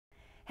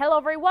Hello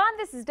everyone,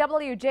 this is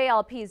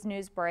WJLP's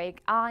News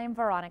Break. I'm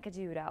Veronica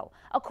Dudo.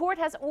 A court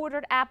has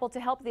ordered Apple to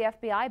help the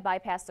FBI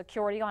bypass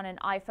security on an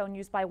iPhone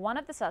used by one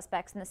of the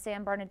suspects in the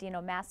San Bernardino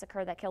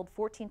massacre that killed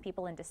 14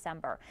 people in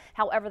December.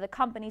 However, the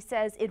company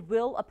says it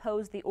will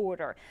oppose the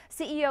order.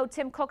 CEO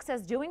Tim Cook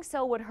says doing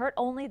so would hurt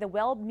only the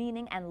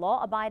well-meaning and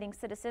law-abiding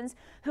citizens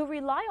who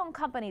rely on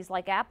companies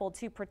like Apple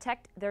to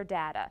protect their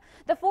data.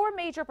 The four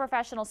major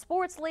professional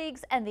sports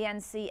leagues and the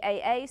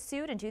NCAA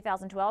sued in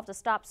 2012 to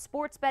stop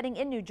sports betting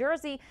in New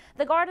Jersey.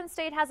 The Garden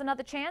State has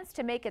another chance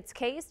to make its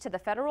case to the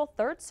Federal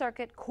Third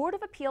Circuit Court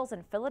of Appeals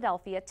in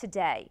Philadelphia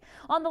today.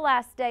 On the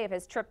last day of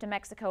his trip to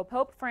Mexico,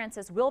 Pope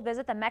Francis will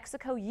visit the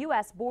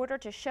Mexico-U.S. border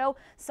to show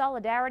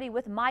solidarity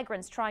with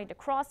migrants trying to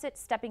cross it,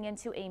 stepping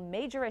into a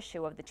major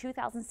issue of the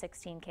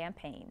 2016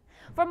 campaign.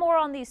 For more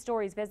on these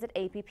stories, visit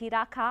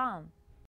APP.com.